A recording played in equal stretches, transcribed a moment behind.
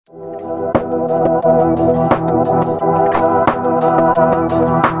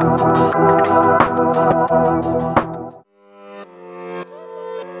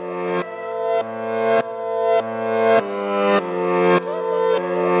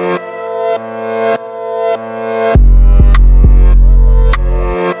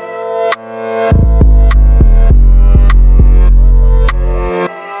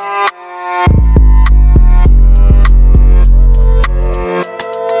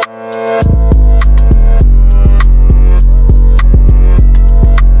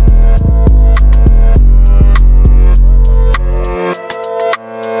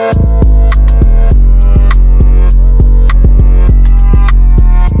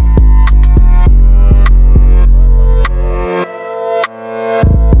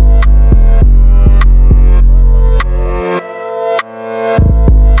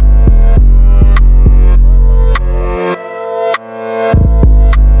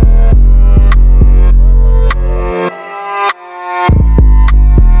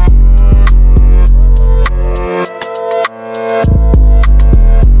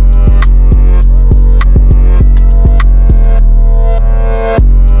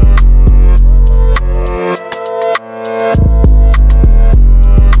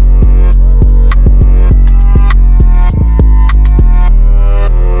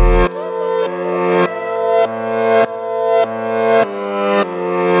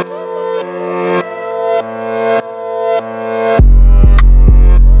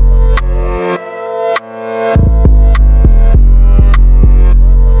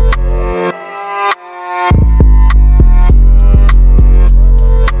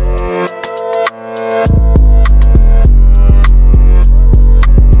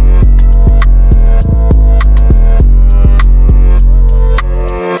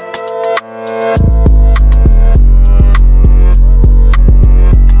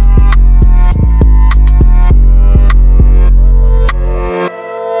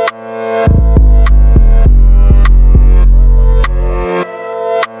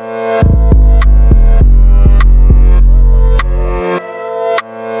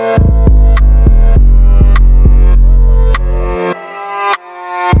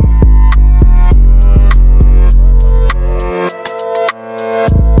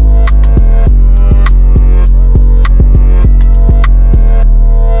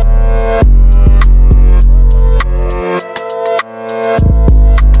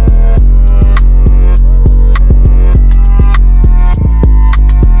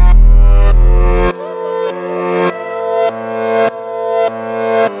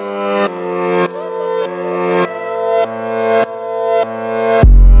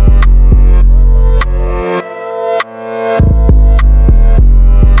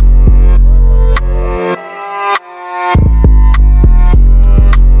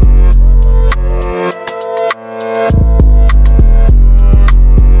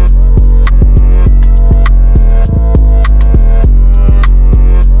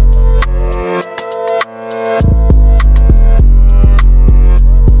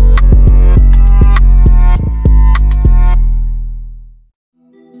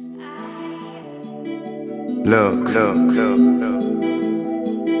Look,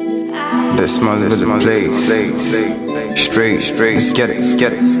 that's my little place. Straight, let's get it.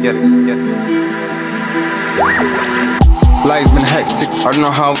 Life's been hectic, I don't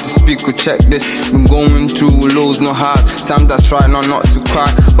know how to speak or check this. Been going through lows, no hard. Sometimes I try not to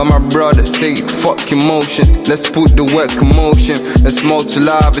cry, but my brother say fuck emotions. Let's put the work in motion. Let's more to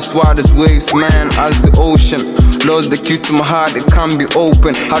life, it's wide as waves, man, as the ocean. Lost the key to my heart, it can't be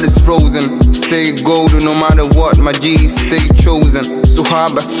open. Heart is frozen, stay golden no matter what. My G's stay chosen. So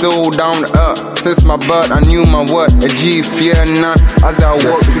hard but still down to earth. Since my birth I knew my word. A G fear none. As I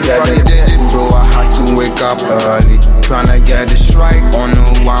walk through the valley, bro, I had to wake up early. Tryna get this right on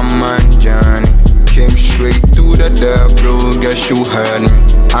a one-man journey. Came straight through the dirt, bro, guess you heard me.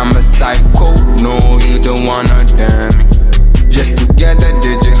 I'm a psycho, no, you don't wanna damn me. Just to get the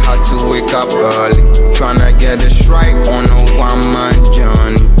digit, had to wake up early. Tryna get this right on a one-man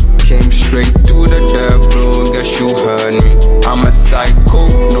journey. Came straight through the dirt, bro, guess you heard me. I'm a psycho,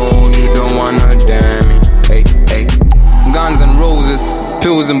 no, you don't wanna damn me. Hey, guns and roses,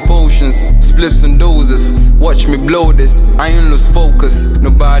 pills and potions, spliffs and doses. Watch me blow this, I ain't lose focus.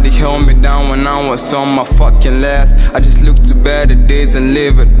 Nobody held me down when I was on my fucking last. I just look to better days and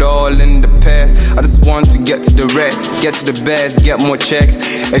live it all in the past. I just want to get to the rest, get to the best, get more checks.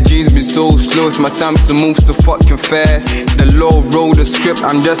 A G's been so slow, it's my time to move so fucking fast. The law wrote the script,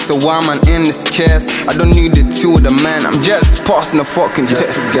 I'm just a one man in this cast. I don't need the two of the man, I'm just passing the fucking test.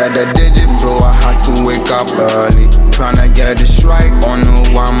 Just to get a digit, bro, I had to wake up early. Tryna get this right on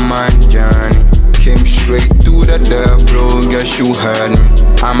a one-man journey. Came straight through the dirt, bro, guess you heard me.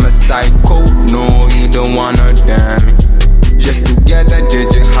 I'm a psycho, no, you don't wanna damn me. Just to get that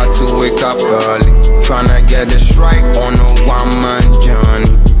digit, had to wake up early. Tryna get it right on a one-man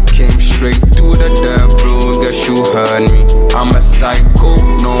journey. Came straight through the dirt, bro, guess you heard me. I'm a psycho,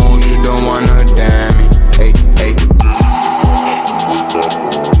 no, you don't wanna damn me. Hey, hey.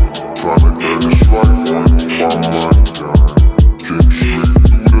 Tryna get it right on a one-man journey. Came straight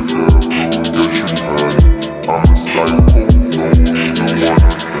through the dirt, bro, guess you heard me.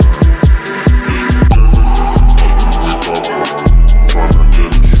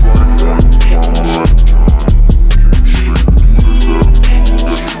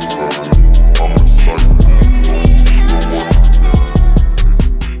 I'm a psycho, no, you don't wanna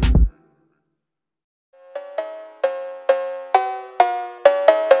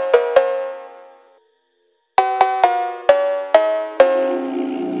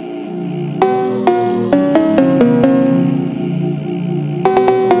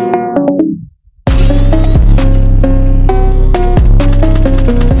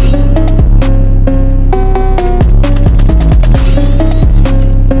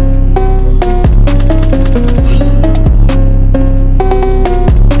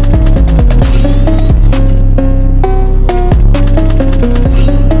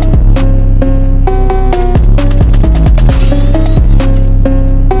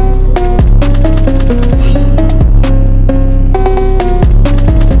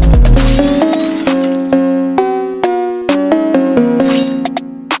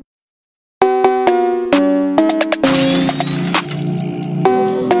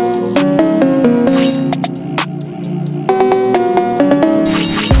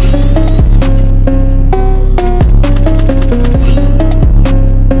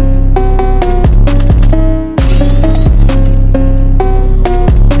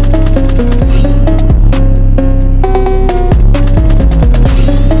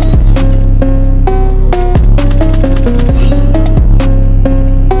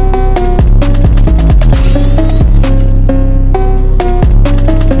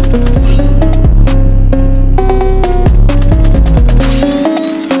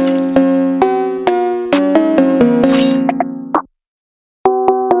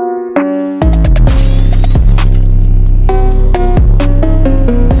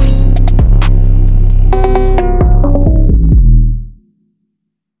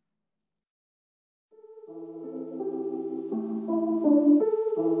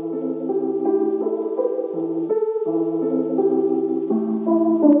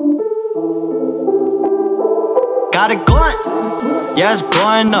Got it going, yeah, it's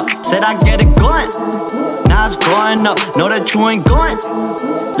going up. Said I get it going, now it's going up. Know that you ain't going,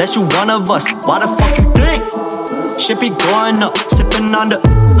 unless you one of us. Why the fuck you think? Shit be going up, sipping on the,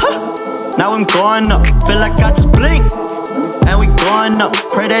 now I'm going up. Feel like I just blink, and we going up.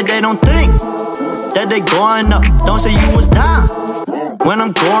 Pray that they don't think that they going up. Don't say you was down when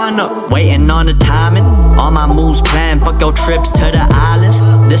I'm going up. Waiting on the timing, all my moves planned. Fuck your trips to the islands.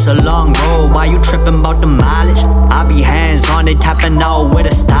 This a long road, why you tripping about the mileage? I be hands on it, tapping out with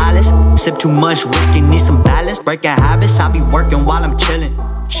a stylist. Sip too much whiskey, need some balance. Breaking habits, I be working while I'm chilling.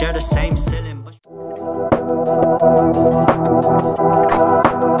 Share the same ceiling.